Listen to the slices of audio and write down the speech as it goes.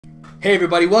Hey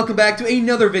everybody, welcome back to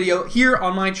another video here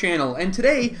on my channel, and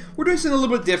today we're doing something a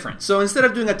little bit different. So instead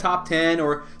of doing a top 10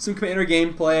 or some Commander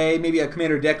gameplay, maybe a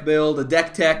Commander deck build, a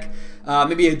deck tech,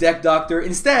 maybe a deck doctor,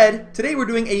 instead today we're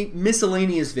doing a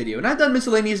miscellaneous video. And I've done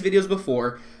miscellaneous videos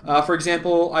before. For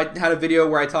example, I had a video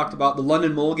where I talked about the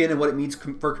London Mulligan and what it means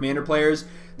for Commander players.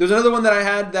 There's another one that I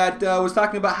had that was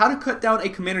talking about how to cut down a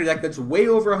Commander deck that's way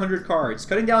over 100 cards.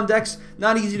 Cutting down decks,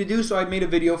 not easy to do, so I made a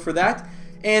video for that.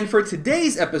 And for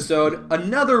today's episode,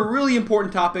 another really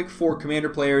important topic for Commander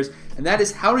players, and that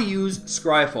is how to use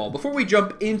Scryfall. Before we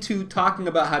jump into talking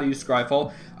about how to use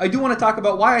Scryfall, I do want to talk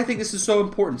about why I think this is so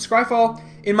important. Scryfall,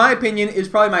 in my opinion, is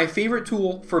probably my favorite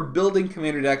tool for building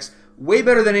Commander decks, way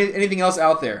better than anything else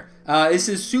out there. This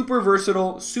is super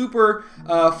versatile, super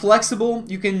flexible.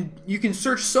 You can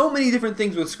search so many different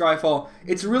things with Scryfall.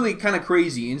 It's really kind of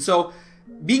crazy, and so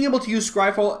being able to use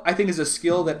Scryfall, I think, is a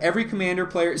skill that every Commander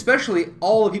player, especially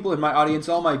all the people in my audience,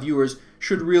 all my viewers,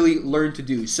 should really learn to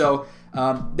do. So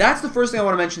that's the first thing I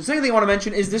want to mention. Second thing I want to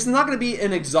mention is this is not going to be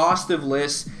an exhaustive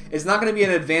list. It's not going to be an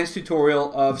advanced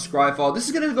tutorial of Scryfall. This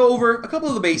is going to go over a couple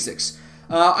of the basics.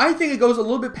 I think it goes a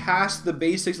little bit past the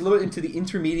basics, a little bit into the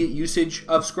intermediate usage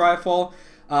of Scryfall.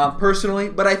 Personally,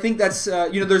 but I think that's,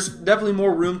 there's definitely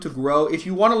more room to grow. If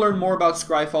you want to learn more about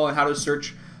Scryfall and how to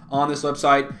search on this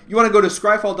website, you want to go to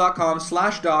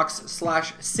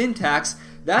scryfall.com/docs/syntax.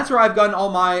 That's where I've gotten all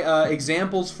my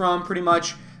examples from, pretty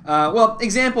much. Well,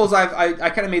 examples, I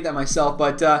kind of made that myself,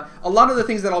 but a lot of the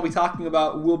things that I'll be talking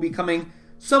about will be coming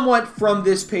somewhat from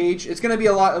this page. It's going to be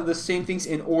a lot of the same things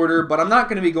in order, but I'm not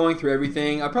going to be going through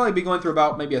everything. I'll probably be going through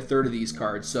about maybe a third of these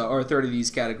cards, or a third of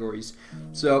these categories.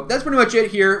 So that's pretty much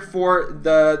it here for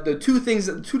the two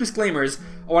disclaimers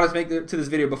I wanted to make to this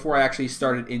video before I actually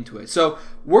started into it. So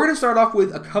we're going to start off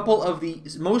with a couple of the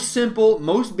most simple,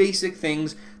 most basic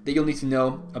things that you'll need to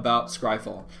know about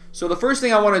Scryfall. So the first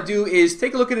thing I want to do is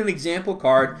take a look at an example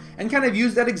card and kind of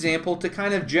use that example to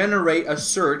kind of generate a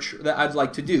search that I'd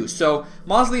like to do. So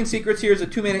Mausoleum Secrets here is a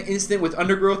 2-mana instant with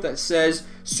Undergrowth that says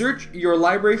search your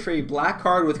library for a black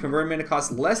card with converted mana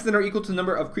cost less than or equal to the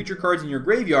number of creature cards in your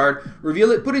graveyard,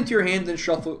 reveal it, put it into your hand, then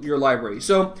shuffle your library.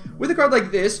 So with a card like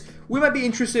this, we might be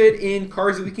interested in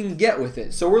cards that we can get with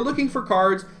it. So we're looking for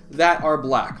cards that are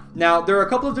black. Now, there are a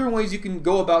couple of different ways you can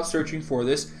go about searching for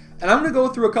this, and I'm going to go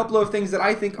through a couple of things that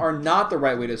I think are not the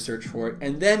right way to search for it,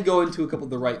 and then go into a couple of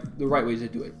the right ways to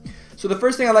do it. So the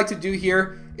first thing I like to do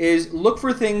here is look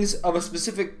for things of a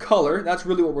specific color. That's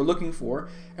really what we're looking for,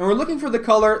 and we're looking for the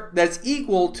color that's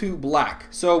equal to black.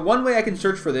 So one way I can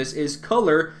search for this is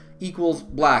color equals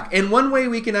black, and one way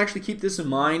we can actually keep this in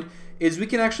mind is we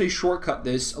can actually shortcut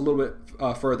this a little bit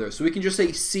further. So we can just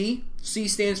say C. C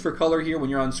stands for color here when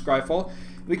you're on Scryfall.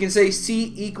 We can say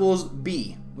C equals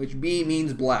B, which B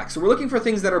means black. So we're looking for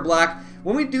things that are black.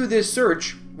 When we do this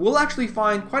search, we'll actually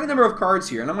find quite a number of cards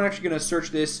here. And I'm actually going to search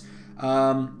this.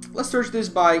 Let's search this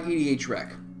by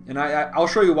EDHREC. And I'll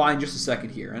show you why in just a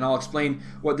second here. And I'll explain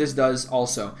what this does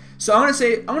also. So I'm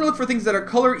going to look for things that are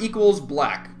color equals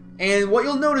black. And what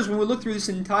you'll notice when we look through this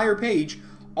entire page,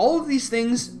 all of these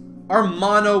things are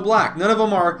mono black. None of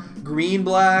them are green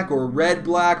black or red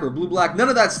black or blue black. None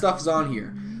of that stuff is on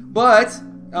here. But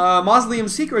Mausoleum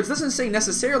Secrets doesn't say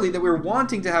necessarily that we're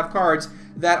wanting to have cards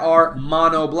that are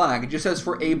mono black. It just says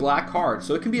for a black card.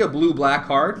 So it can be a blue black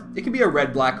card. It can be a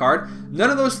red black card. None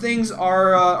of those things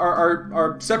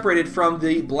are separated from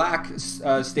the black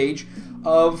stage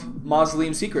of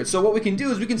Mausoleum Secrets. So what we can do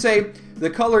is we can say the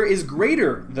color is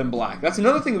greater than black. That's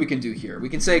another thing we can do here. We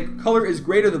can say color is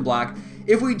greater than black.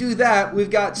 If we do that,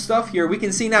 we've got stuff here. We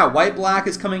can see now white black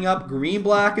is coming up, green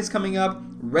black is coming up,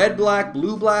 red black,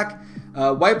 blue black,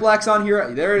 white black's on here.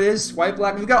 There it is, white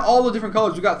black. We've got all the different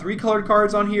colors. We've got 3-colored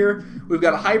cards on here. We've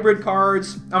got hybrid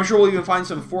cards. I'm sure we'll even find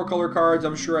some 4-color cards.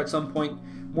 I'm sure at some point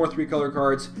more 3-color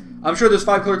cards. I'm sure there's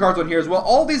 5-color cards on here as well.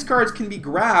 All these cards can be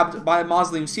grabbed by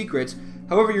Mausoleum Secrets.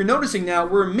 However, you're noticing now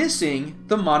we're missing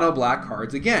the mono black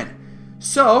cards again.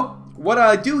 So what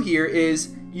I do here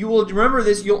is, you will remember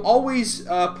this, you'll always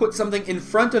put something in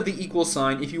front of the equal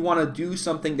sign if you want to do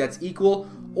something that's equal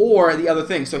or the other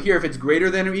thing. So here, if it's greater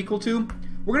than or equal to,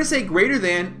 we're going to say greater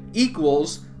than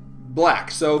equals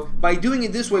black. So by doing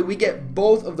it this way, we get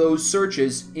both of those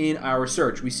searches in our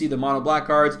search. We see the mono black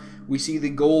cards, we see the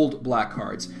gold black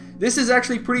cards. This is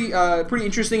actually pretty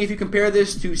interesting. If you compare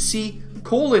this to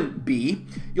C:B,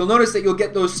 you'll notice that you'll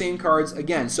get those same cards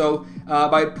again. So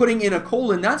by putting in a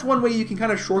colon, that's one way you can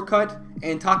kind of shortcut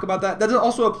and talk about that. That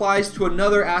also applies to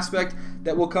another aspect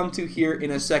that we'll come to here in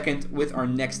a second with our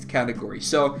next category.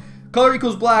 So color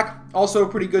equals black, also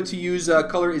pretty good to use.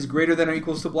 Color is greater than or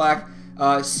equals to black.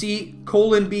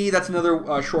 C:B, that's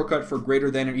another shortcut for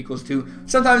greater than or equals to.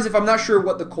 Sometimes if I'm not sure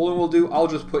what the colon will do, I'll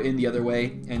just put in the other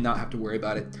way and not have to worry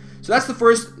about it. So that's the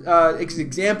first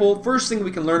example, first thing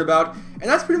we can learn about. And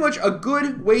that's pretty much a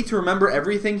good way to remember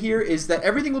everything here, is that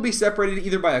everything will be separated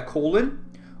either by a colon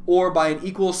or by an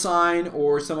equal sign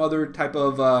or some other type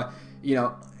of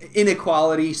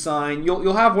inequality sign.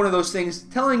 You'll have one of those things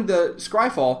telling the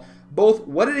Scryfall both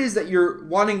what it is that you're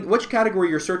wanting, which category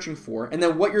you're searching for, and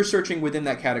then what you're searching within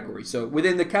that category. So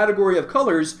within the category of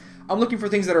colors, I'm looking for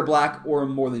things that are black or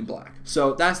more than black.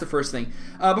 So that's the first thing.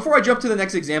 Before I jump to the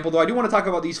next example, though, I do want to talk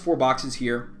about these 4 boxes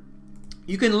here.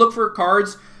 You can look for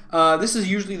cards. This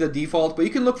is usually the default, but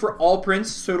you can look for all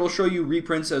prints, so it'll show you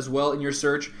reprints as well in your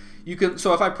search.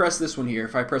 So if I press this one here,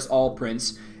 if I press all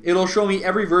prints, it'll show me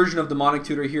every version of Demonic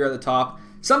Tutor here at the top.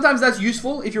 Sometimes that's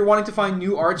useful if you're wanting to find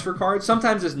new arts for cards.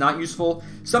 Sometimes it's not useful.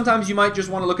 Sometimes you might just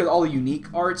want to look at all the unique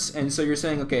arts, and so you're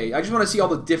saying, okay, I just want to see all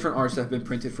the different arts that have been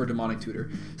printed for Demonic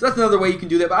Tutor. So that's another way you can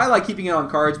do that, but I like keeping it on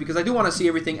cards because I do want to see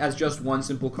everything as just one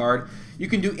simple card. You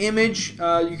can do image,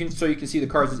 so you can see the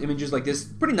cards as images like this.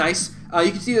 Pretty nice. You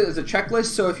can see it as a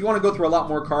checklist, so if you want to go through a lot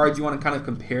more cards, you want to kind of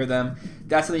compare them,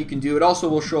 that's something you can do. It also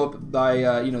will show up by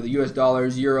the US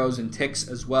dollars, euros, and ticks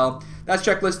as well. That's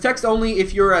checklist. Text only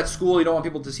if you're at school, you don't want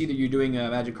people to see that you're doing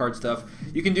magic card stuff.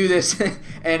 You can do this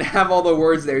and have all the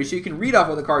words there, so you can read off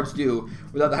what the cards do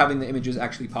without having the images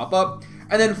actually pop up.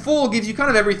 And then full gives you kind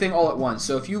of everything all at once.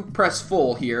 So if you press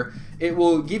full here, it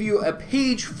will give you a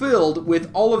page filled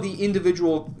with all of the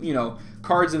individual,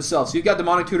 cards themselves. So you've got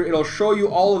Demonic Tutor, it'll show you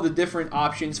all of the different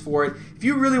options for it. If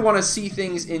you really want to see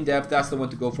things in depth, that's the one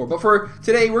to go for. But for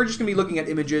today, we're just going to be looking at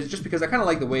images just because I kind of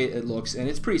like the way it looks, and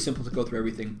it's pretty simple to go through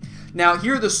everything. Now,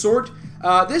 here the sort.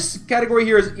 This category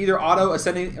here is either auto,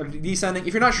 ascending, or descending.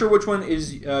 If you're not sure which one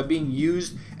is being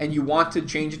used and you want to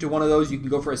change it to one of those, you can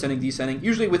go for ascending, descending.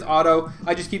 Usually with auto,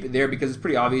 I just keep it there because it's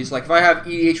pretty obvious. Like if I have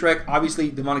EDH Rec,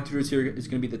 obviously Demonic Tutor here is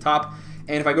going to be at the top.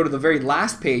 And if I go to the very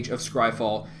last page of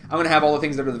Scryfall, I'm going to have all the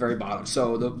things that are at the very bottom.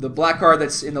 So the black card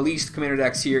that's in the least commander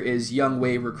decks here is Young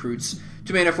Wave Recruits.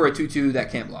 2 mana for a 2/2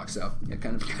 that can't block, so it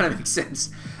kind of makes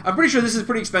sense. I'm pretty sure this is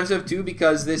pretty expensive too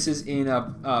because this is in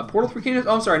Portal 3 Kingdoms.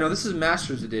 Oh, I'm sorry, no, this is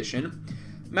Masters Edition.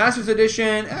 Masters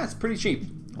Edition, it's pretty cheap.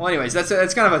 Well, anyways,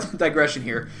 that's kind of a digression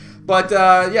here. But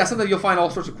yeah, sometimes you'll find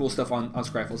all sorts of cool stuff on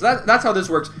Scryfall. So that's how this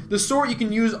works. The sort, you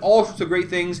can use all sorts of great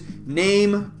things.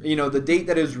 Name, the date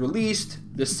that it was released,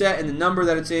 the set and the number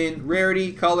that it's in,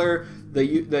 rarity, color, the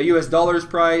US dollars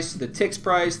price, the ticks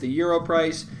price, the euro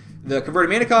price, the converted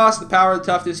mana cost, the power, the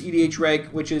toughness, EDH reg,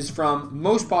 which is from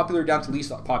most popular down to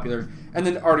least popular, and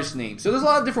then artist name. So there's a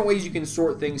lot of different ways you can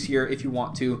sort things here if you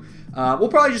want to. We'll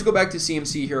probably just go back to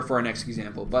CMC here for our next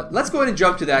example, but let's go ahead and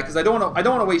jump to that because I don't want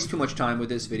to waste too much time with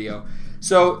this video.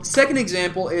 So second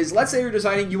example is, let's say you're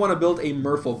deciding you want to build a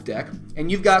Merfolk deck,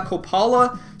 and you've got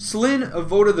Kopala, Slyn,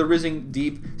 Avoda the Risen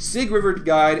Deep, Sig River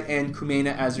Guide, and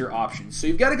Kumena as your options. So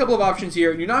you've got a couple of options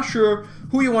here, and you're not sure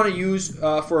who you want to use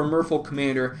for a Merfolk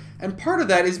commander, and part of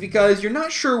that is because you're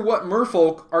not sure what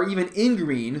Merfolk are even in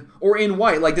green or in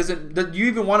white. Like, do you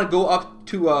even want to go up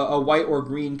to a white or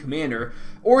green commander?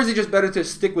 Or is it just better to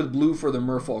stick with blue for the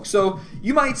Merfolk? So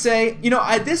you might say,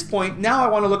 at this point, now I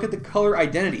want to look at the color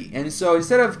identity. And so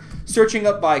instead of searching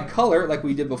up by color like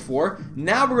we did before,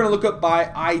 now we're going to look up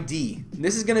by ID. And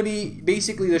this is going to be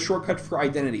basically the shortcut for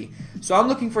identity. So I'm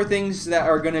looking for things that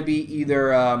are going to be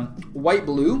either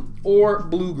white-blue or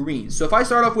blue-green. So if I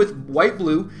start off with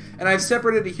white-blue, and I've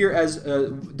separated it here as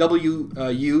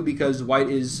WU because white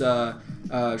is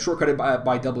shortcutted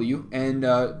by W, and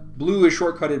blue is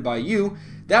shortcutted by U,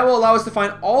 that will allow us to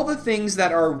find all the things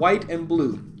that are white and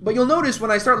blue. But you'll notice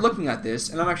when I start looking at this,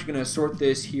 and I'm actually going to sort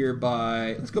this here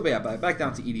by, let's go back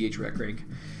down to EDH Rec rank.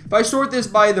 If I sort this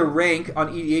by the rank on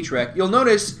EDH Rec, you'll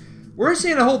notice we're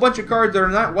seeing a whole bunch of cards that are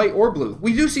not white or blue.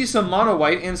 We do see some mono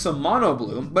white and some mono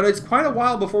blue, but it's quite a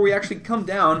while before we actually come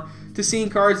down to seeing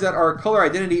cards that are color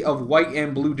identity of white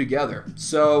and blue together.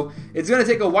 So it's going to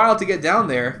take a while to get down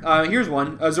there. Here's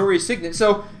one, Azorius Signet.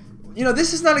 So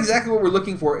this is not exactly what we're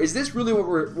looking for. Is this really what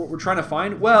we're trying to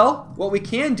find? Well, what we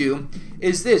can do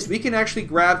is this. We can actually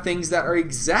grab things that are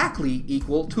exactly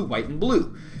equal to white and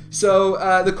blue.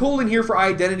 So the colon here for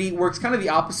identity works kind of the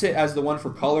opposite as the one for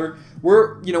color.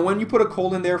 When you put a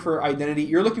colon there for identity,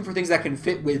 you're looking for things that can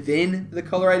fit within the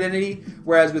color identity,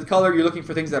 whereas with color, you're looking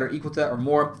for things that are equal to that or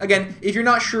more. Again, if you're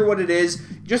not sure what it is,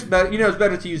 it's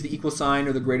better to use the equal sign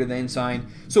or the greater than sign.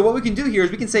 So what we can do here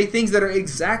is we can say things that are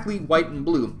exactly white and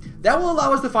blue. That will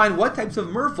allow us to find what types of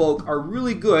Merfolk are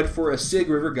really good for a Sig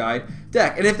River Guide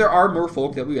deck, and if there are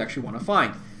Merfolk that we actually want to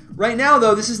find. Right now,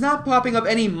 though, this is not popping up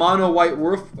any mono white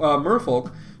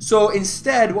merfolk. So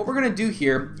instead, what we're going to do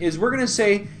here is we're going to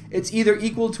say it's either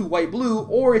equal to white-blue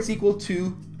or it's equal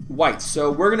to white.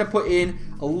 So we're going to put in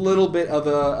a little bit of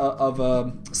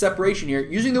a separation here.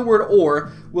 Using the word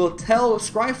or will tell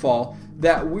Scryfall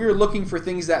that we're looking for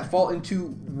things that fall into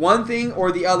one thing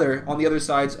or the other on the other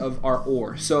sides of our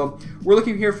or. So we're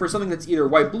looking here for something that's either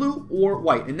white-blue or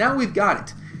white. And now we've got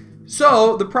it.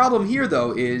 So the problem here,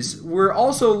 though, is we're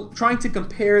also trying to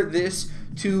compare this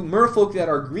to merfolk that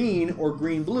are green or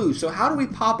green-blue. So how do we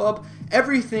pop up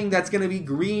everything that's going to be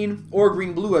green or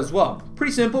green-blue as well?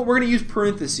 Pretty simple. We're going to use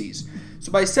parentheses.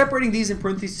 So by separating these in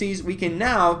parentheses, we can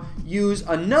now use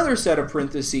another set of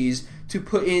parentheses to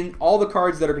put in all the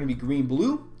cards that are going to be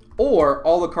green-blue or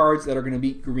all the cards that are going to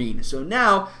be green. So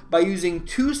now, by using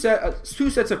two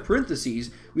sets of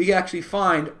parentheses, we can actually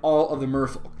find all of the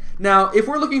merfolk. Now, if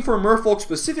we're looking for merfolk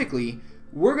specifically,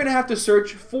 we're going to have to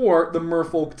search for the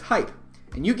merfolk type.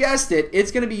 And you guessed it, it's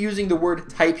going to be using the word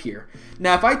type here.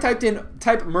 Now, if I typed in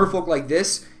type merfolk like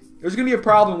this, there's going to be a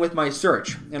problem with my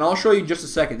search. And I'll show you in just a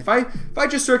second. If I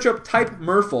just search up type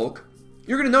merfolk,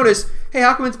 you're going to notice, hey,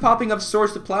 how come it's popping up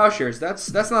swords to plowshares?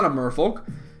 That's not a merfolk.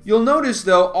 You'll notice,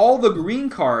 though, all the green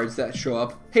cards that show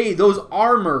up, hey, those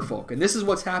are merfolk. And this is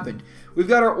what's happened. We've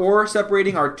got our or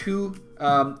separating our two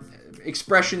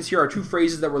expressions here, are two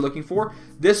phrases that we're looking for.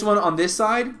 This one on this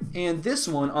side and this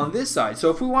one on this side. So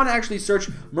if we want to actually search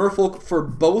merfolk for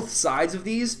both sides of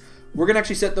these, we're going to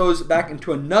actually set those back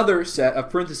into another set of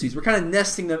parentheses. We're kind of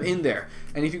nesting them in there.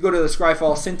 And if you go to the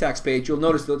Scryfall syntax page, you'll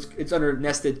notice that it's under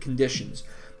nested conditions.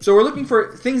 So we're looking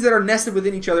for things that are nested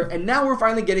within each other, and now we're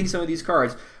finally getting some of these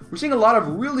cards. We're seeing a lot of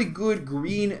really good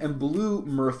green and blue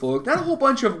merfolk, not a whole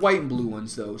bunch of white and blue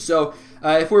ones though. So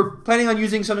if we're planning on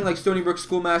using something like Stony Brook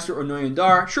Schoolmaster or Noyan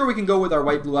Dar, sure, we can go with our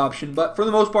white-blue option, but for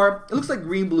the most part, it looks like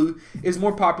green-blue is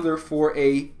more popular for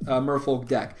a merfolk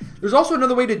deck. There's also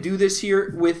another way to do this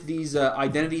here with these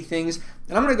identity things.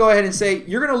 And I'm going to go ahead and say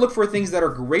you're going to look for things that are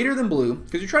greater than blue,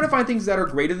 because you're trying to find things that are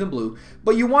greater than blue,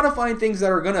 but you want to find things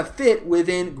that are going to fit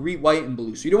within green, white, and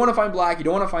blue. So you don't want to find black, you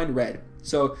don't want to find red.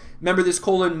 So remember, this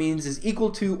colon means is equal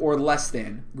to or less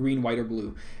than green, white, or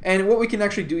blue. And what we can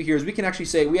actually do here is we can actually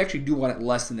say we actually do want it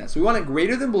less than that. So we want it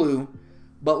greater than blue,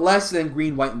 but less than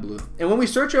green, white, and blue. And when we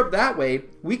search up that way,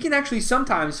 we can actually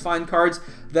sometimes find cards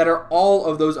that are all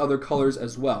of those other colors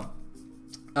as well.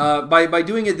 By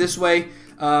doing it this way,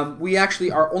 we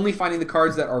actually are only finding the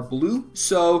cards that are blue.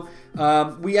 So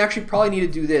we actually probably need to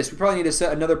do this. We probably need to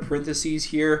set another parentheses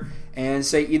here and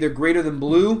say either greater than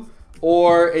blue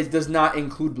or it does not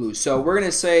include blue. So we're going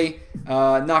to say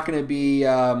not going to be,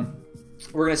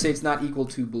 we're going to say it's not equal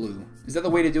to blue. Is that the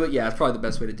way to do it? Yeah, it's probably the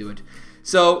best way to do it.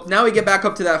 So now we get back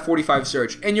up to that 45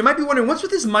 search. And you might be wondering, what's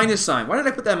with this minus sign? Why did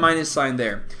I put that minus sign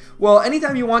there? Well,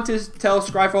 anytime you want to tell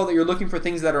Scryfall that you're looking for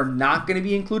things that are not going to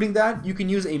be including that, you can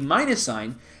use a minus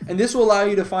sign, and this will allow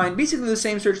you to find basically the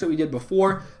same search that we did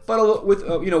before, but with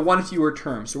one fewer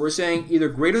term. So we're saying either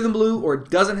greater than blue or it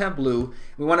doesn't have blue.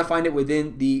 We want to find it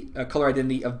within the color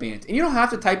identity of Bant. And you don't have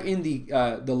to type in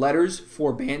the letters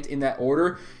for Bant in that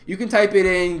order. You can type it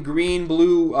in green,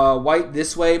 blue, white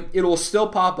this way. It will still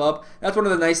pop up. That's one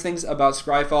of the nice things about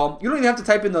Scryfall. You don't even have to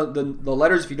type in the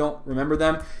letters if you don't remember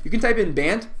them. You can type in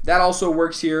Bant. That also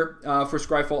works here for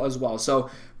Scryfall as well. So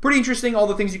pretty interesting, all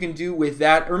the things you can do with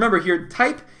that. Remember here,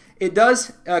 type, it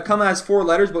does come as 4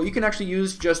 letters, but you can actually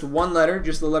use just one letter,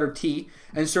 just the letter T,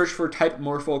 and search for type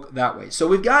merfolk that way. So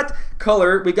we've got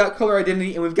color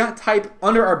identity, and we've got type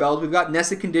under our belt. We've got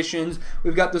nested conditions,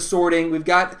 we've got the sorting, we've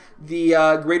got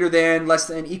the greater than, less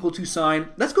than, equal to sign.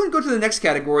 Let's go and go to the next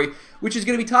category, which is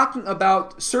going to be talking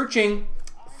about searching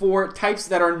for types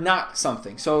that are not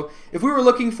something. So if we were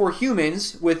looking for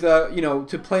humans with,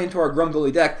 to play into our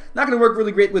Grumgully deck, not going to work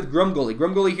really great with Grumgully.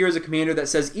 Grumgully here is a commander that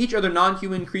says each other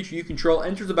non-human creature you control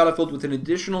enters the battlefield with an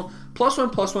additional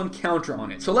 +1/+1 counter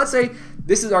on it. So let's say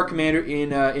this is our commander in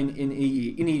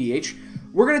EDH.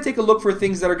 We're going to take a look for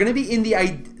things that are going to be in the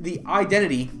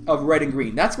identity of red and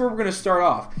green. That's where we're going to start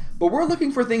off. But we're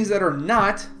looking for things that are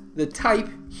not the type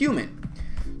human.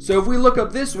 So if we look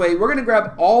up this way, we're going to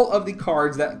grab all of the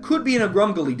cards that could be in a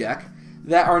Grumgully deck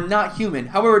that are not human.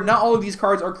 However, not all of these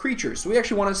cards are creatures. So we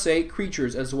actually want to say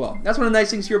creatures as well. That's one of the nice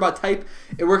things here about type.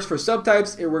 It works for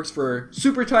subtypes, it works for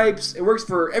super types, it works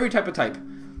for every type of type.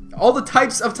 All the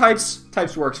types of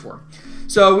types works for.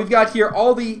 So we've got here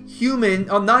all the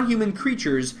non-human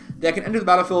creatures that can enter the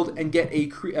battlefield and get a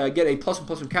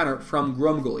 +1/+1 counter from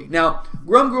Grumgully. Now,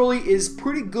 Grumgully is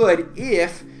pretty good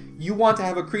if you want to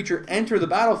have a creature enter the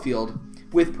battlefield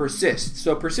with persist.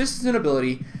 So persist is an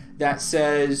ability that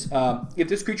says if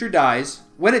this creature dies,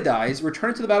 when it dies,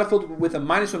 return it to the battlefield with a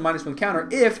 -1/-1 counter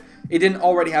if it didn't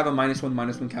already have a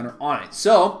 -1/-1 counter on it.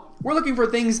 So we're looking for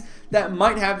things that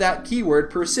might have that keyword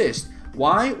persist.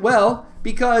 Why? Well,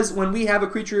 because when we have a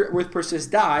creature with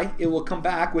persist die, it will come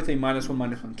back with a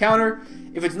 -1/-1 counter.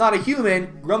 If it's not a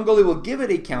human, Grumgully will give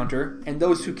it a counter, and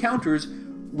those two counters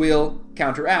will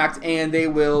counteract, and they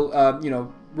will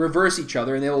reverse each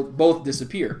other, and they will both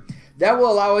disappear. That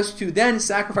will allow us to then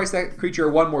sacrifice that creature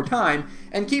one more time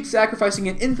and keep sacrificing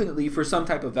it infinitely for some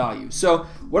type of value. So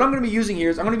what I'm going to be using here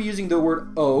is I'm going to be using the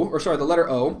letter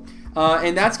O,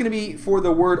 and that's going to be for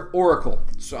the word Oracle.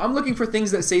 So I'm looking for things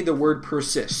that say the word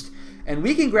persist. And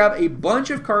we can grab a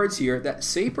bunch of cards here that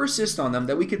say persist on them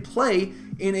that we could play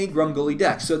in a Grumgully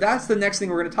deck. So that's the next thing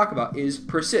we're going to talk about is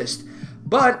persist.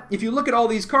 But if you look at all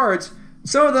these cards,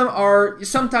 some of them are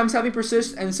sometimes having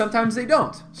persist and sometimes they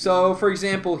don't. So for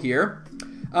example here,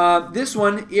 this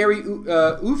one, Airy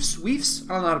Weefs,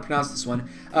 I don't know how to pronounce this one,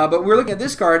 but we're looking at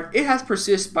this card, it has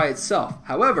persist by itself.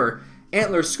 However,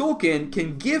 Antler Skulkin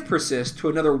can give persist to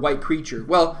another white creature.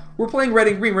 Well, we're playing red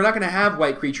and green, we're not going to have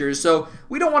white creatures, so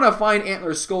we don't want to find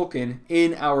Antler Skulkin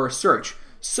in our search.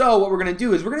 So what we're going to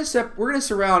do is we're going to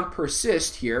surround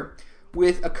persist here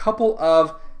with a couple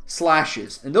of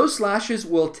slashes, and those slashes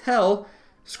will tell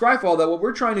Scryfall that what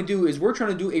we're trying to do is we're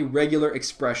trying to do a regular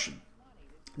expression.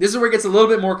 This is where it gets a little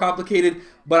bit more complicated,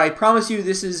 but I promise you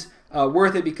this is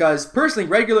worth it because personally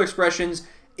regular expressions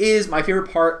is my favorite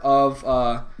part of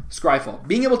Scryfall.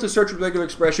 Being able to search with regular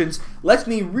expressions lets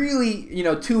me really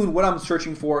tune what I'm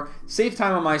searching for, save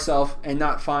time on myself, and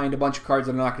not find a bunch of cards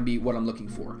that are not going to be what I'm looking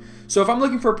for. So if I'm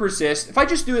looking for persist, if I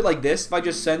just do it like this, if I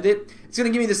just send it, it's going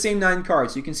to give me the same 9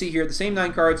 cards. So you can see here the same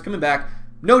 9 cards coming back,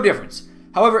 no difference.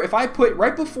 However, if I put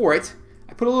right before it,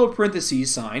 I put a little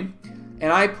parentheses sign,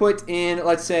 and I put in,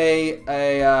 let's say,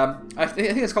 I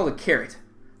think it's called a caret.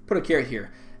 Put a caret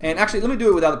here. And actually, let me do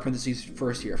it without the parentheses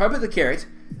first here. If I put the caret,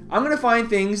 I'm going to find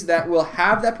things that will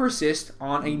have that persist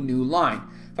on a new line.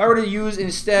 If I were to use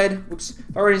instead, use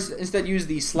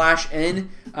the /n,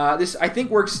 this I think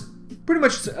works pretty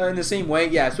much in the same way.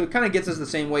 Yeah, so it kind of gets us the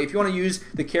same way. If you want to use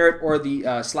the caret or the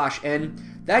 /n,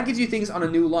 that gives you things on a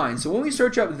new line. So when we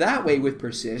search up that way with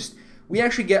persist, we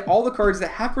actually get all the cards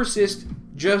that have persist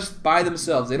just by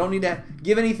themselves. They don't need to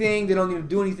give anything, they don't need to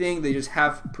do anything, they just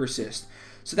have persist.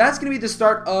 So that's going to be the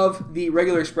start of the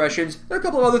regular expressions. There are a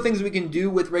couple of other things we can do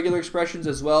with regular expressions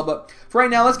as well, but for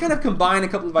right now, let's kind of combine a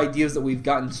couple of ideas that we've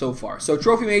gotten so far. So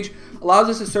Trophy Mage allows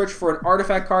us to search for an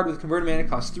artifact card with converted mana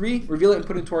cost 3, reveal it and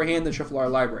put it into our hand, then shuffle our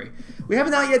library. We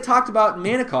haven't yet talked about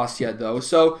mana cost yet though,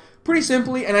 so pretty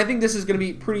simply, and I think this is going to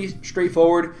be pretty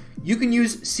straightforward, you can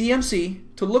use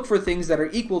CMC to look for things that are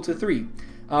equal to 3.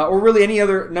 Or really any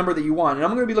other number that you want. And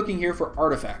I'm going to be looking here for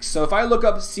artifacts. So if I look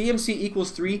up CMC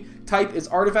equals 3, type is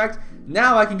artifact,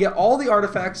 now I can get all the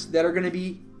artifacts that are going to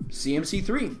be CMC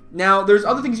 3. Now, there's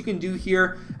other things you can do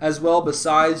here as well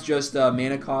besides just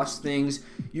mana cost things.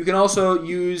 You can also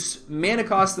use mana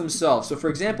cost themselves. So for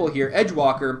example here,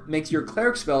 Edgewalker makes your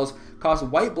cleric spells cost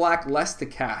white-black less to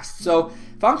cast. So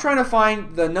if I'm trying to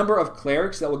find the number of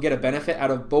clerics that will get a benefit out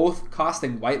of both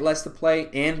costing white less to play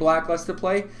and black less to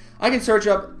play, I can search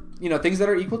up things that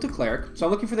are equal to cleric. So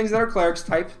I'm looking for things that are clerics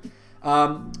type.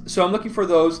 So I'm looking for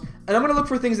those, and I'm going to look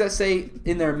for things that say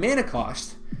in their mana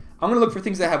cost, I'm going to look for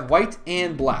things that have white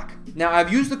and black. Now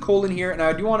I've used the colon here, and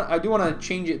I do want to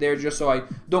change it there just so I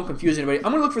don't confuse anybody.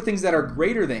 I'm going to look for things that are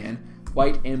greater than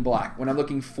white and black when I'm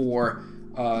looking for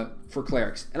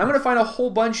clerics, and I'm going to find a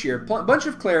whole bunch here, a bunch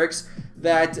of clerics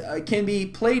that can be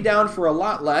played down for a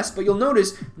lot less, but you'll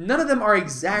notice none of them are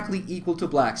exactly equal to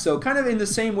black. So kind of in the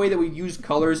same way that we use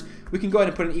colors, we can go ahead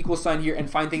and put an equal sign here and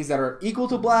find things that are equal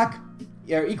to black,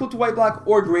 or equal to white black,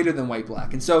 or greater than white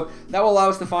black. And so that will allow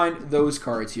us to find those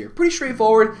cards here. Pretty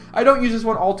straightforward. I don't use this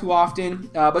one all too often,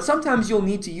 but sometimes you'll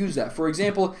need to use that. For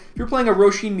example, if you're playing a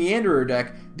Roshin Meanderer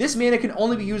deck, this mana can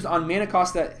only be used on mana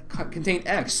costs that contain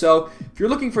X. So if you're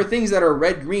looking for things that are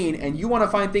red-green and you want to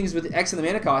find things with X in the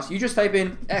mana cost, you just type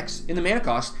in X in the mana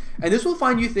cost, and this will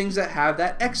find you things that have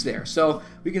that X there. So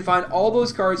we can find all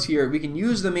those cards here. We can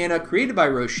use the mana created by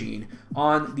Roshin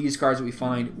on these cards that we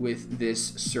find with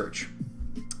this search.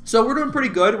 So we're doing pretty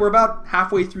good. We're about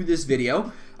halfway through this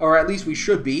video, or at least we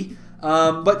should be.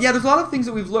 But yeah, there's a lot of things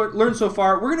that we've learned so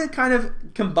far. We're going to kind of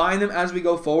combine them as we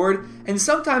go forward. And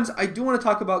sometimes I do want to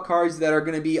talk about cards that are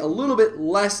going to be a little bit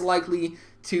less likely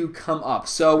to come up.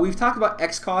 So we've talked about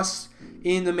X costs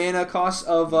in the mana costs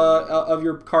of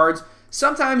your cards.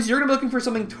 Sometimes you're going to be looking for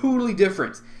something totally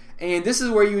different. And this is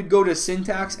where you would go to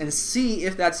syntax and see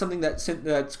if that's something that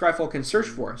Scryfall can search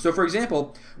for. So for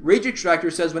example, Rage Extractor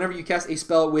says whenever you cast a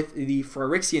spell with the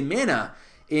Phyrexian mana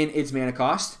in its mana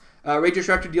cost, Rage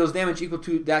Extractor deals damage equal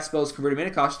to that spell's converted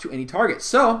mana cost to any target.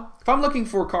 So if I'm looking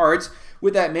for cards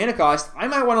with that mana cost, I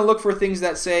might want to look for things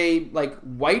that say like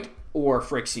white or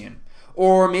Phyrexian.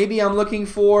 Or maybe I'm looking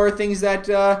for things that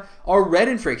are red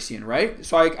and Phyrexian, right?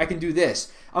 So I can do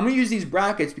this. I'm going to use these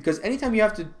brackets because anytime you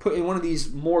have to put in one of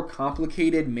these more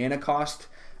complicated mana cost,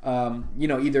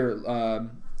 either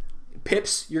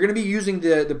pips, you're going to be using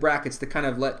the brackets to kind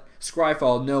of let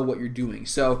Scryfall know what you're doing.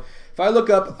 So if I look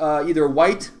up either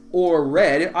white or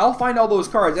red, I'll find all those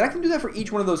cards, and I can do that for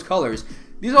each one of those colors.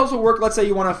 These also work, let's say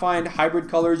you want to find hybrid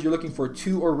colors, you're looking for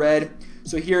 2 or red.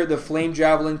 So here the Flame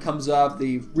Javelin comes up,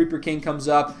 the Reaper King comes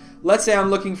up. Let's say I'm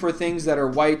looking for things that are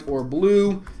white or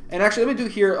blue. And actually, let me do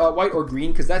here white or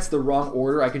green because that's the wrong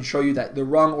order. I can show you that the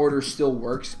wrong order still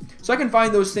works. So I can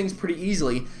find those things pretty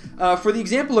easily. For the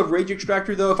example of Rage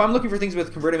Extractor, though, if I'm looking for things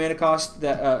with converted mana cost,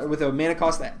 with a mana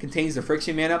cost that contains the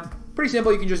Phyrexian mana, pretty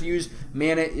simple. You can just use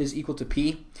mana is equal to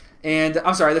P. And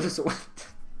I'm sorry, that doesn't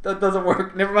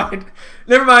work. Never mind.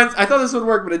 Never mind. I thought this would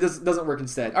work, but it doesn't work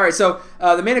instead. All right, so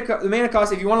the mana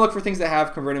cost, if you want to look for things that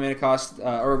have converted mana cost,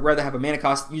 or rather have a mana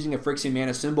cost using a Phyrexian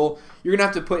mana symbol, you're going to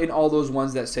have to put in all those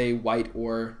ones that say white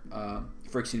or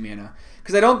Phyrexian mana.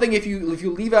 Because I don't think if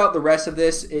you leave out the rest of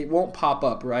this, it won't pop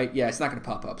up, right? Yeah, it's not going to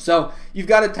pop up. So you've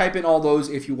got to type in all those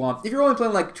if you want. If you're only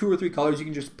playing like 2 or 3 colors, you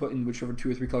can just put in whichever 2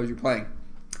 or 3 colors you're playing.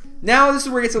 Now this is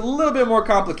where it gets a little bit more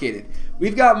complicated.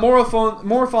 We've got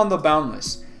Morophon the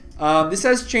Boundless. This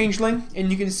has Changeling,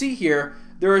 and you can see here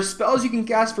there are spells you can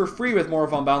cast for free with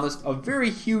Morophon Boundless, a very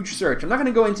huge search. I'm not going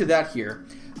to go into that here.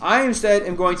 I instead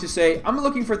am going to say I'm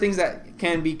looking for things that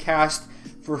can be cast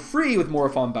for free with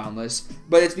Morophon Boundless,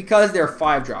 but it's because they're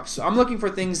 5-drops. So I'm looking for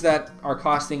things that are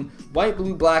costing white,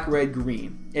 blue, black, red,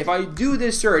 green. If I do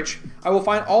this search, I will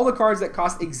find all the cards that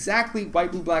cost exactly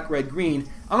white, blue, black, red, green.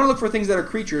 I'm going to look for things that are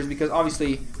creatures because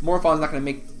obviously Morophon is not going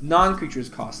to make non-creatures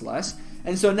cost less.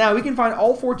 And so now we can find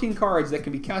all 14 cards that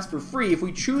can be cast for free if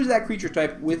we choose that creature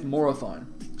type with Morophon.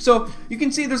 So you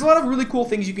can see there's a lot of really cool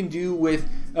things you can do with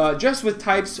just with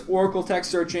types, Oracle text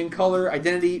searching, color,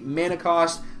 identity, mana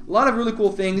cost, a lot of really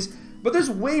cool things. But there's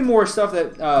way more stuff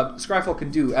that Scryfall can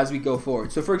do as we go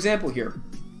forward. So for example here,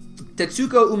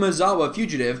 Tetsuko Umezawa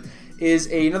Fugitive is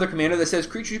another commander that says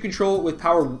creatures you control with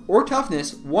power or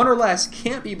toughness 1 or less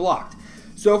can't be blocked.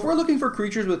 So if we're looking for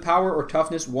creatures with power or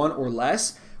toughness 1 or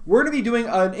less, we're going to be doing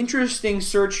an interesting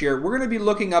search here. We're going to be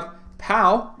looking up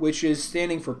POW, which is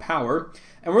standing for power,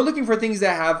 and we're looking for things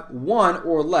that have 1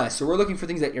 or less. So we're looking for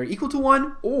things that are equal to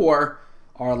 1 or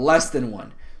are less than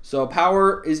 1. So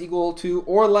power is equal to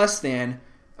or less than.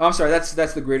 Oh, I'm sorry, that's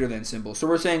the greater than symbol. So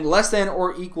we're saying less than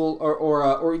or equal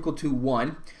or equal to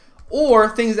 1, or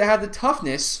things that have the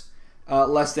toughness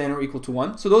less than or equal to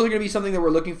 1. So those are going to be something that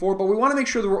we're looking for, but we want to make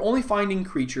sure that we're only finding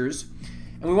creatures.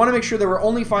 And we want to make sure that we're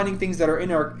only finding things that are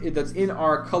in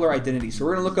our color identity. So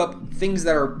we're going to look up things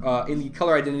that are in the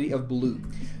color identity of blue.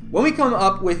 When we come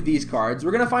up with these cards,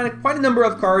 we're going to find quite a number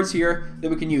of cards here that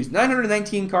we can use.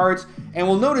 919 cards, and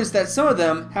we'll notice that some of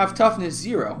them have toughness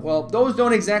 0. Well, those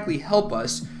don't exactly help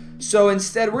us. So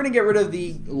instead, we're going to get rid of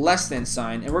the less than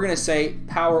sign, and we're going to say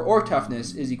power or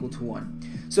toughness is equal to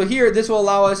 1. So here, this will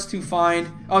allow us to find,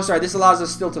 this allows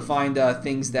us still to find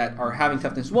things that are having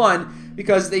toughness 1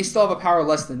 because they still have a power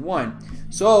less than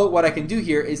 1. So what I can do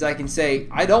here is I can say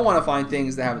I don't want to find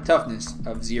things that have a toughness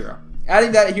of 0.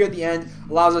 Adding that here at the end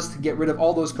allows us to get rid of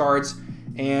all those cards,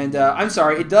 and I'm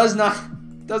sorry, it does not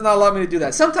allow me to do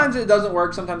that. Sometimes it doesn't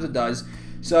work, sometimes it does.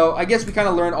 So I guess we kind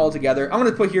of learn all together. I'm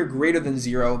going to put here greater than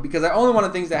 0 because I only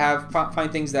want things that find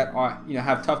things that are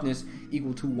have toughness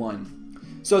equal to 1.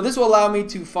 So this will allow me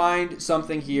to find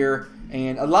something here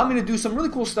and allow me to do some really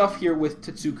cool stuff here with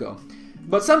Tetsuko.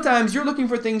 But sometimes you're looking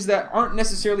for things that aren't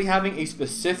necessarily having a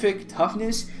specific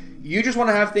toughness. You just want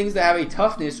to have things that have a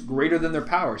toughness greater than their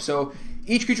power. So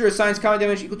each creature assigns combat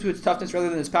damage equal to its toughness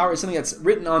rather than its power is something that's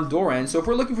written on Doran. So if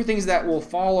we're looking for things that will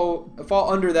fall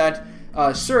under that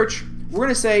search, we're going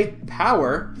to say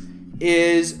power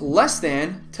is less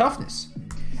than toughness.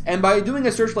 And by doing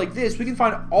a search like this, we can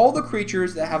find all the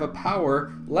creatures that have a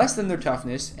power less than their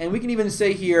toughness. And we can even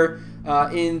say here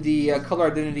in the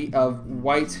color identity of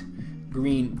white,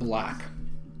 green, black.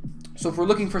 So if we're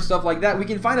looking for stuff like that, we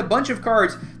can find a bunch of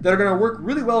cards that are going to work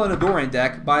really well in a Doran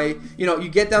deck. By, you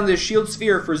get down to the Shield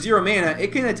Sphere for 0 mana,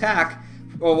 it can attack.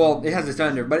 Well, it has its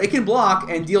Thunder, but it can block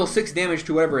and deal 6 damage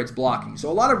to whatever it's blocking. So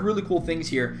a lot of really cool things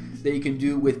here that you can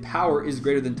do with power is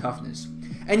greater than toughness.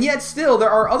 And yet still, there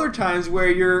are other times where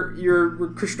your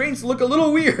constraints look a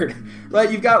little weird,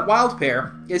 right? You've got Wild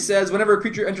Pair. It says, whenever a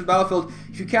creature enters the battlefield,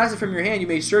 if you cast it from your hand, you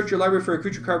may search your library for a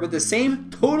creature card with the same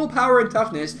total power and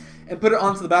toughness and put it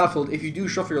onto the battlefield. If you do,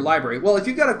 shuffle your library. Well, if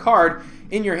you've got a card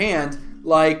in your hand,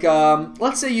 like,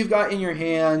 let's say you've got in your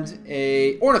hand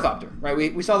a Ornithopter,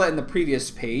 right? We saw that in the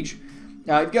previous page.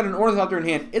 You've got an Ornithopter in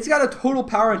hand. It's got a total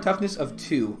power and toughness of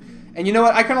 2. And you know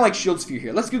what? I kind of like Shield Sphere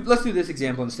here. Let's do this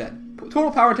example instead.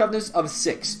 Total power and toughness of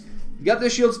 6. You've got the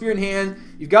Shield Sphere in hand.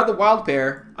 You've got the Wild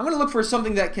Pair. I'm going to look for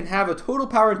something that can have a total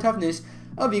power and toughness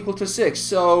of equal to 6.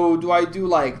 So do I do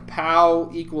like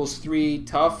POW equals 3,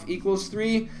 tough equals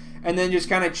 3? And then just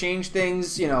kind of change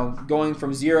things, you know, going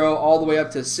from 0 all the way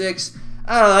up to 6.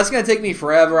 I don't know, that's going to take me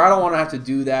forever. I don't want to have to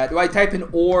do that. Do I type in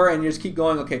OR and just keep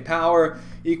going, okay, power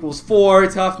equals 4,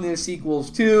 toughness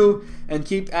equals 2, and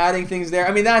keep adding things there?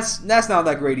 I mean, that's not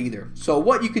that great either. So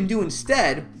what you can do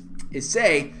instead is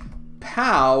say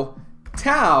POW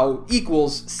tau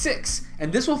equals 6.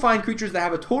 And this will find creatures that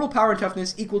have a total power and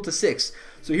toughness equal to 6.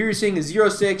 So here you're seeing a 0,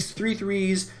 6, 3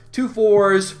 3s, 2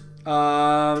 4s,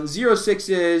 0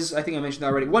 6s, I think I mentioned that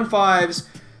already, 1 5s,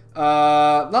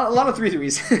 not a lot of 3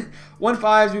 3s. 1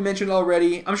 5s we mentioned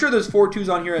already. I'm sure there's 4 2s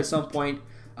on here at some point.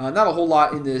 Not a whole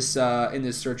lot in this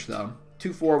search though.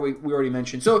 2 4 we already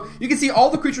mentioned. So you can see all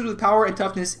the creatures with power and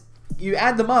toughness. You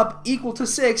add them up equal to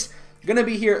 6. Gonna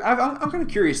be here. I'm kind of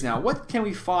curious now. What can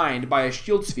we find by a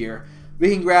Shield Sphere?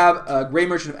 We can grab a Grey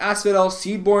Merchant of Asphodel,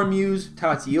 Seedborn Muse,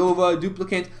 Tatiova,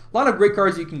 Duplicant. A lot of great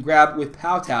cards you can grab with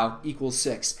POW tau equals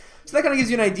 6. So that kind of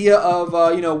gives you an idea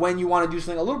of you know, when you want to do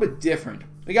something a little bit different.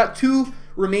 We got 2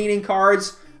 remaining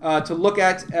cards to look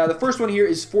at. The first one here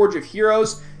is Forge of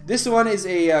Heroes. This one is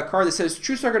a card that says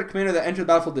choose target commander that enters the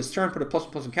battlefield this turn, put a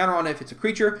 +1/+1 counter on it if it's a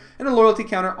creature, and a loyalty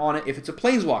counter on it if it's a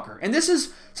planeswalker. And this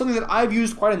is something that I've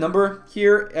used quite a number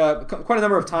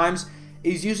of times,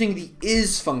 is using the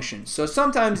is function. So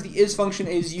sometimes the is function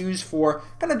is used for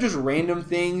kind of just random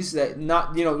things that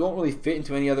don't really fit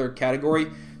into any other category.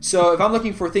 So if I'm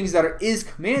looking for things that are is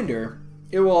commander,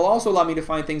 it will also allow me to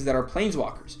find things that are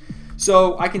planeswalkers.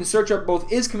 So I can search up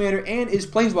both is commander and is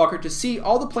planeswalker to see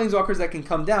all the planeswalkers that can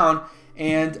come down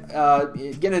and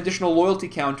get an additional loyalty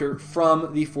counter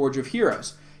from the Forge of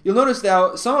Heroes. You'll notice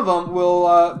now some of them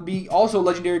will be also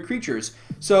legendary creatures.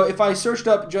 So if I searched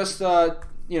up just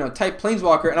type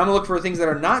planeswalker and I'm gonna look for things that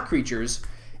are not creatures,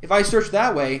 if I search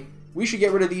that way, we should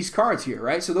get rid of these cards here,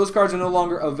 right? So those cards are no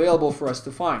longer available for us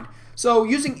to find. So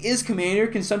using is commander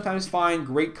can sometimes find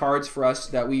great cards for us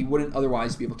that we wouldn't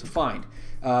otherwise be able to find.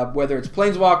 Whether it's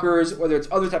planeswalkers, whether it's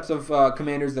other types of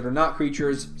commanders that are not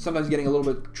creatures, sometimes getting a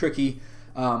little bit tricky.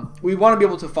 We want to be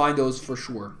able to find those for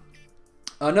sure.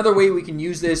 Another way we can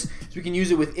use this is we can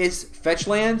use it with is fetch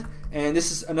land, and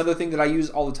this is another thing that I use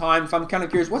all the time. If I'm kind of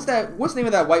curious, what's the name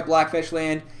of that white-black fetch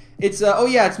land? It's oh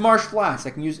yeah, it's Marsh Flats.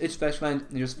 I can use its fetch land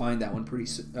and just find that one pretty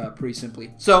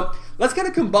simply. So let's kind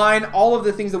of combine all of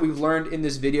the things that we've learned in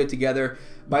this video together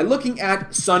by looking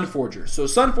at Sunforger. So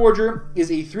Sunforger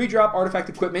is a 3-drop artifact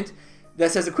equipment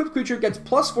that says equipped creature gets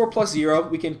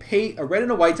 +4/+0. We can pay a red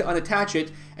and a white to unattach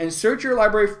it and search your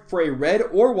library for a red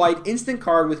or white instant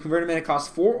card with converted mana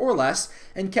cost 4 or less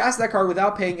and cast that card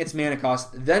without paying its mana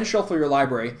cost, then shuffle your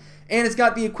library. And it's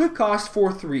got the equip cost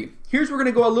for 3. Here's where we're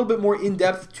going to go a little bit more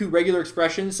in-depth to regular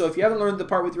expressions. So if you haven't learned the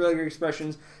part with regular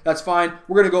expressions, that's fine.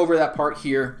 We're going to go over that part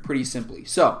here pretty simply.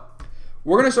 So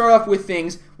we're going to start off with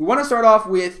things. We want to start off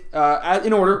with,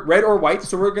 in order, red or white.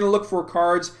 So we're going to look for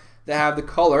cards that have the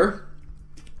color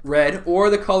red or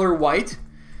the color white.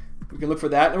 We can look for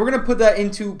that. And we're going to put that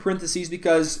into parentheses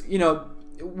because,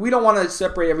 we don't want to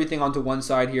separate everything onto one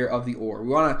side here of the or. We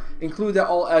want to include that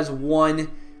all as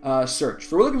one search.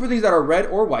 So we're looking for things that are red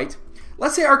or white.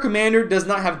 Let's say our commander does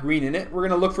not have green in it. We're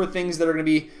going to look for things that are going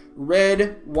to be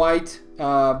red, white,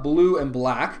 blue, and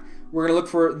black. We're going to look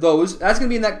for those. That's going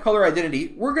to be in that color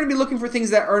identity. We're going to be looking for things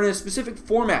that are in a specific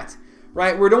format,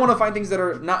 right? We don't want to find things that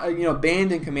are not,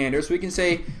 banned in Commander. So we can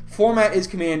say format is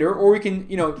Commander, or we can,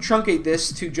 truncate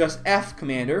this to just F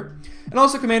Commander. And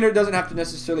also Commander doesn't have to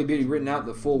necessarily be written out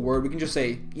the full word. We can just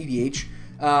say EDH.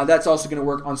 That's also going to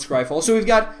work on Scryfall. So we've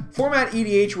got format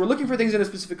EDH. We're looking for things in a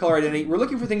specific color identity. We're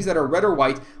looking for things that are red or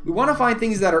white. We want to find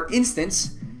things that are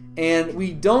instants, and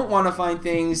we don't want to find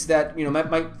things that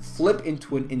might flip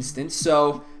into an instance.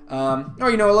 So,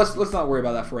 let's not worry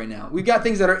about that for right now. We've got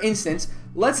things that are instants.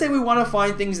 Let's say we want to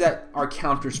find things that are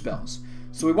counter spells.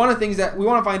 So we want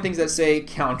to find things that say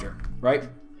counter, right?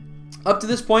 Up to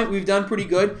this point, we've done pretty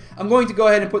good. I'm going to go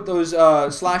ahead and put those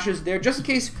slashes there just in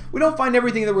case we don't find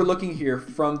everything that we're looking here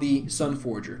from the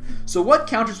Sunforger. So what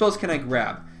counter spells can I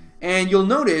grab? And you'll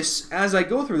notice as I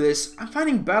go through this, I'm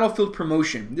finding Battlefield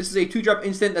Promotion. This is a 2-drop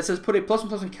instant that says put a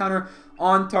 +1/+1 counter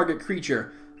on target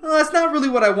creature. Well, that's not really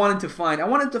what I wanted to find. I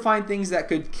wanted to find things that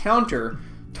could counter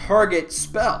target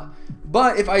spell.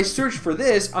 But if I search for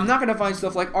this, I'm not going to find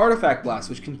stuff like Artifact Blast,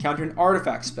 which can counter an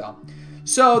artifact spell.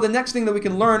 So the next thing that we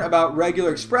can learn about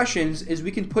regular expressions is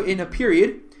we can put in a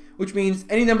period, which means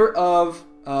any number of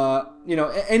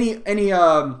any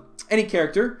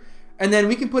character, and then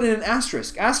we can put in an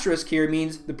asterisk. Asterisk here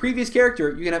means the previous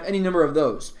character, you can have any number of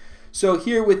those. So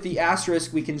here with the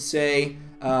asterisk, we can say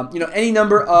any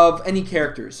number of any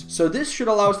characters. So this should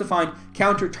allow us to find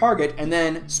counter target and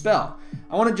then spell.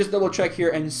 I want to just double check here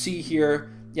and see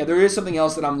here. Yeah, there is something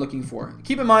else that I'm looking for.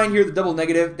 Keep in mind here the double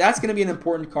negative. That's going to be an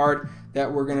important card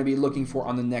that we're going to be looking for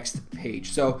on the next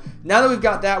page. So now that we've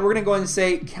got that, we're going to go ahead and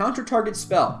say counter target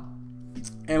spell.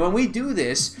 And when we do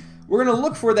this, we're going to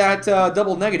look for that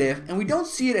double negative, and we don't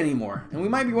see it anymore. And we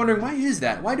might be wondering, why is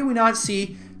that? Why do we not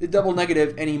see the double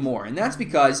negative anymore? And that's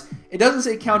because it doesn't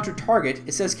say counter target.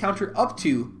 It says counter up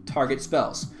to target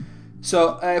spells.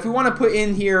 So if we want to put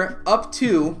in here up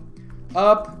to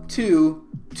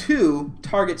 2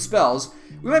 target spells,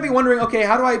 we might be wondering, okay,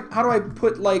 how do I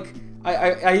put, like,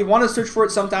 I want to search for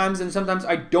it sometimes, and sometimes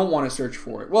I don't want to search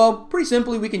for it. Well, pretty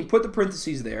simply, we can put the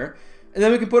parentheses there, and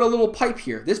then we can put a little pipe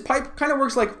here. This pipe kind of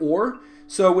works like OR.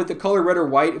 So with the color red or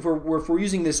white, if we're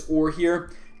using this OR here,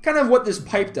 kind of what this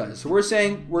pipe does. So we're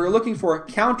saying we're looking for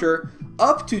counter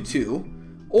up to 2,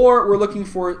 or we're looking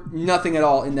for nothing at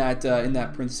all in that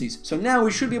parentheses. So now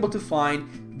we should be able to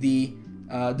find the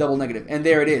double negative, and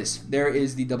there it is. There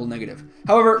is the double negative.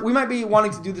 However, we might be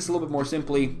wanting to do this a little bit more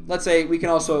simply. Let's say we can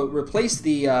also replace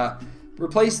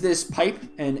this pipe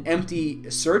and empty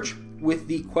search with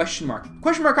the question mark.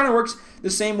 Question mark kind of works the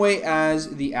same way as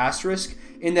the asterisk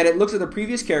in that it looks at the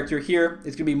previous character. Here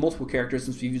it's going to be multiple characters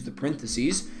since we've used the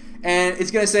parentheses, and it's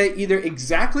going to say either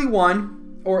exactly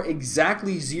 1 or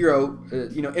exactly 0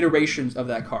 iterations of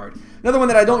that card. Another one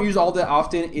that I don't use all that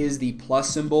often is the plus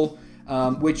symbol,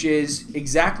 which is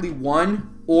exactly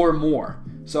 1 or more.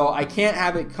 So I can't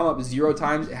have it come up 0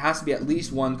 times. It has to be at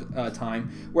least 1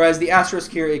 time. Whereas the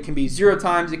asterisk here, it can be 0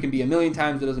 times, it can be 1,000,000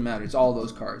 times. It doesn't matter. It's all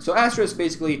those cards. So asterisk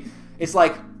basically, it's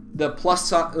like the plus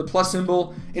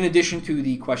symbol in addition to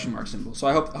the question mark symbol. So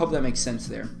I hope that makes sense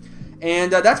there.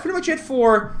 And that's pretty much it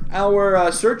for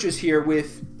our searches here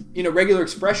with regular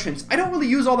expressions. I don't really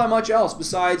use all that much else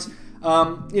besides I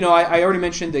already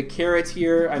mentioned the caret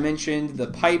here. I mentioned the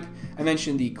pipe. I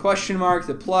mentioned the question mark,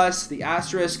 the plus, the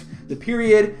asterisk, the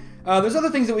period. There's other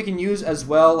things that we can use as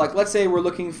well. Like let's say we're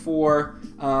looking for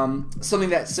something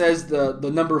that says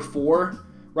the number 4,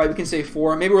 right? We can say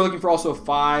 4. Maybe we're looking for also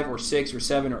 5 or 6 or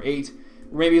 7 or 8.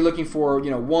 We're maybe looking for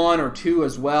 1 or 2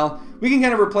 as well. We can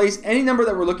kind of replace any number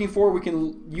that we're looking for. We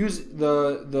can use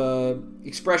the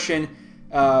expression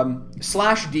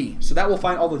 /D, so that will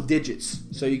find all the digits.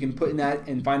 So you can put in that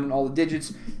and find all the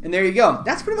digits, and there you go.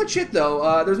 That's pretty much it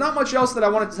though. There's not much else that I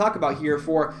wanted to talk about here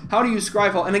for how to use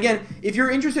Scryfall. And again, if you're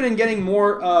interested in getting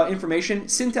more information,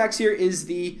 syntax here is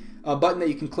the button that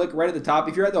you can click right at the top.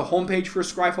 If you're at the homepage for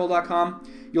Scryfall.com,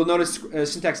 you'll notice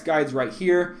syntax guides right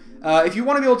here. If you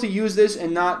want to be able to use this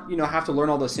and not have to learn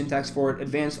all the syntax for it,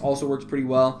 advanced also works pretty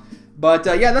well. But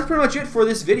yeah, that's pretty much it for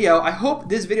this video. I hope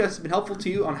this video has been helpful to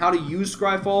you on how to use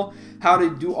Scryfall, how to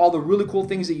do all the really cool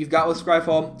things that you've got with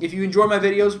Scryfall. If you enjoy my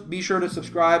videos, be sure to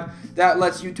subscribe. That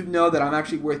lets YouTube know that I'm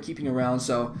actually worth keeping around.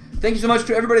 So thank you so much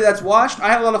to everybody that's watched. I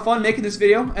had a lot of fun making this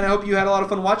video, and I hope you had a lot of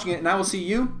fun watching it, and I will see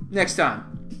you next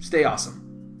time. Stay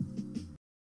awesome.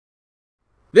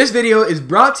 This video is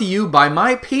brought to you by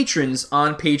my patrons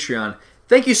on Patreon.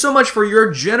 Thank you so much for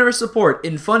your generous support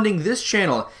in funding this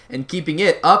channel and keeping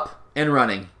it up and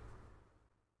running.